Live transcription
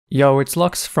Yo, it's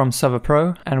Lux from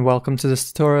Server.pro and welcome to this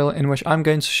tutorial in which I'm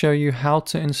going to show you how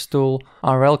to install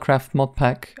RLCraft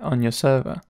modpack on your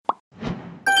server.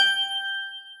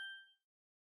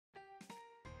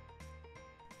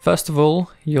 First of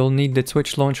all, you'll need the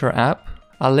Twitch Launcher app.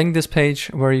 I'll link this page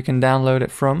where you can download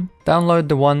it from. Download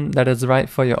the one that is right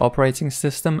for your operating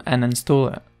system and install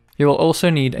it. You will also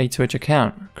need a Twitch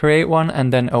account. Create one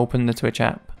and then open the Twitch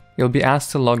app. You'll be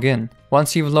asked to log in.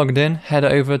 Once you've logged in, head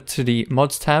over to the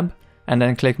Mods tab and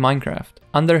then click Minecraft.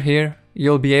 Under here,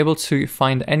 you'll be able to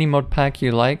find any mod pack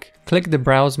you like. Click the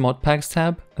Browse Modpacks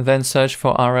tab, then search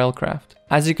for RLCraft.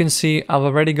 As you can see, I've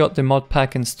already got the mod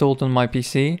pack installed on my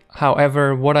PC.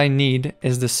 However, what I need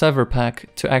is the server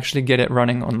pack to actually get it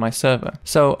running on my server.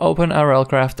 So open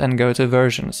RLCraft and go to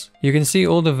versions. You can see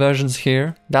all the versions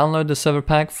here. Download the server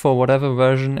pack for whatever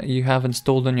version you have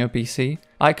installed on your PC.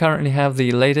 I currently have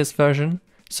the latest version,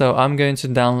 so I'm going to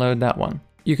download that one.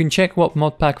 You can check what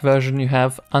modpack version you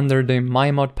have under the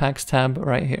My Modpacks tab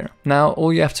right here. Now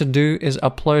all you have to do is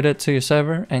upload it to your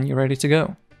server and you're ready to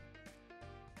go.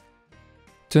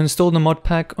 To install the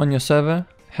modpack on your server,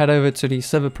 head over to the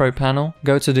Server.pro panel,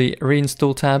 go to the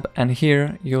Reinstall tab, and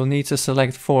here you'll need to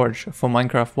select Forge for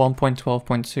Minecraft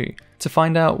 1.12.2. To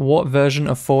find out what version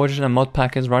of Forge the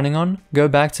modpack is running on, go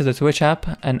back to the Twitch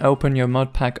app and open your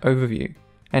modpack overview.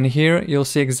 And here you'll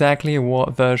see exactly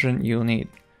what version you'll need.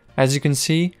 As you can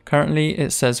see, currently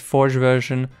it says Forge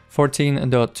version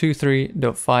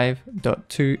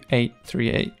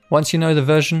 14.23.5.2838. Once you know the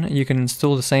version, you can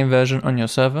install the same version on your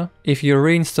server. If you're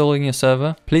reinstalling your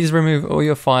server, please remove all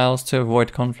your files to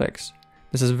avoid conflicts.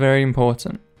 This is very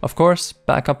important. Of course,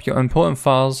 back up your important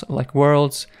files like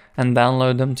worlds and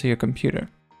download them to your computer.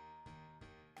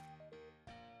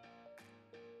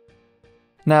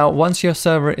 Now, once your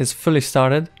server is fully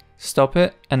started, stop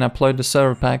it and upload the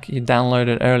server pack you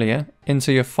downloaded earlier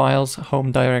into your file's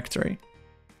home directory.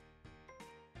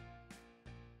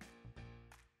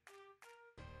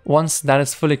 Once that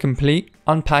is fully complete,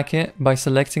 unpack it by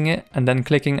selecting it and then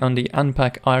clicking on the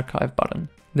Unpack Archive button.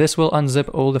 This will unzip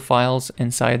all the files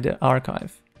inside the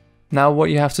archive. Now what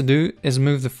you have to do is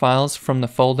move the files from the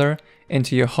folder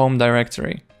into your home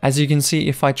directory. As you can see,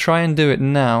 if I try and do it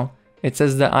now, it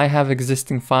says that I have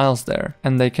existing files there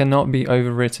and they cannot be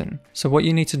overwritten. So what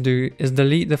you need to do is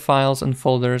delete the files and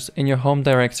folders in your home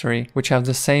directory which have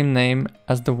the same name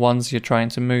as the ones you're trying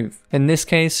to move. In this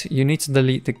case, you need to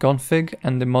delete the config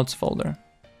and the mods folder.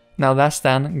 Now that's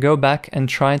done, go back and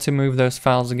try to move those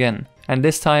files again, and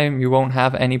this time you won't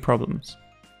have any problems.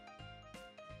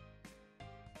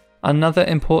 Another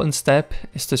important step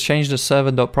is to change the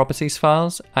server.properties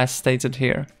files as stated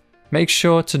here. Make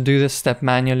sure to do this step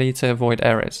manually to avoid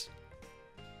errors.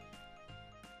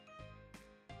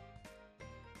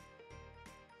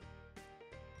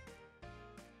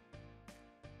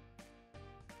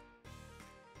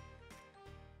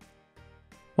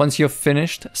 Once you're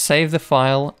finished, save the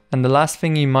file, and the last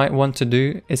thing you might want to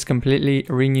do is completely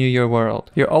renew your world.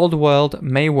 Your old world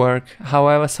may work,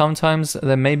 however sometimes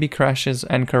there may be crashes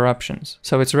and corruptions,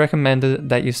 so it's recommended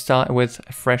that you start with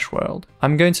a fresh world.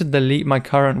 I'm going to delete my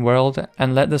current world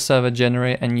and let the server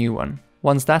generate a new one.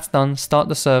 Once that's done, start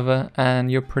the server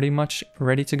and you're pretty much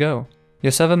ready to go.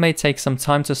 Your server may take some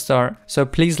time to start, so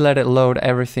please let it load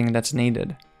everything that's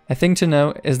needed. A thing to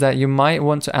note is that you might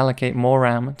want to allocate more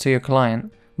RAM to your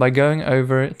client by going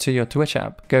over to your Twitch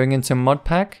app, going into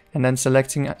modpack and then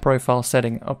selecting profile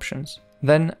setting options.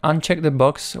 Then uncheck the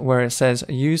box where it says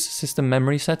use system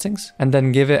memory settings and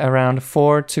then give it around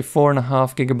 4 to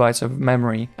 4.5 gigabytes of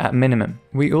memory at minimum.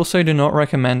 We also do not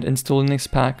recommend installing this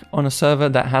pack on a server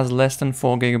that has less than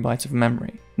 4 gigabytes of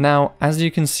memory. Now, as you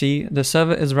can see, the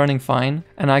server is running fine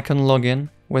and I can log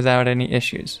in without any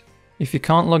issues. If you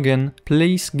can't log in,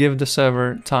 please give the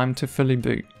server time to fully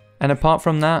boot. And apart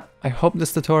from that, I hope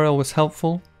this tutorial was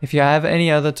helpful. If you have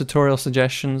any other tutorial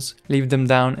suggestions, leave them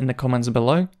down in the comments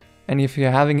below. And if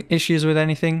you're having issues with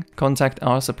anything, contact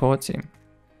our support team.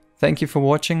 Thank you for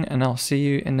watching and I'll see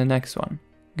you in the next one.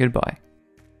 Goodbye.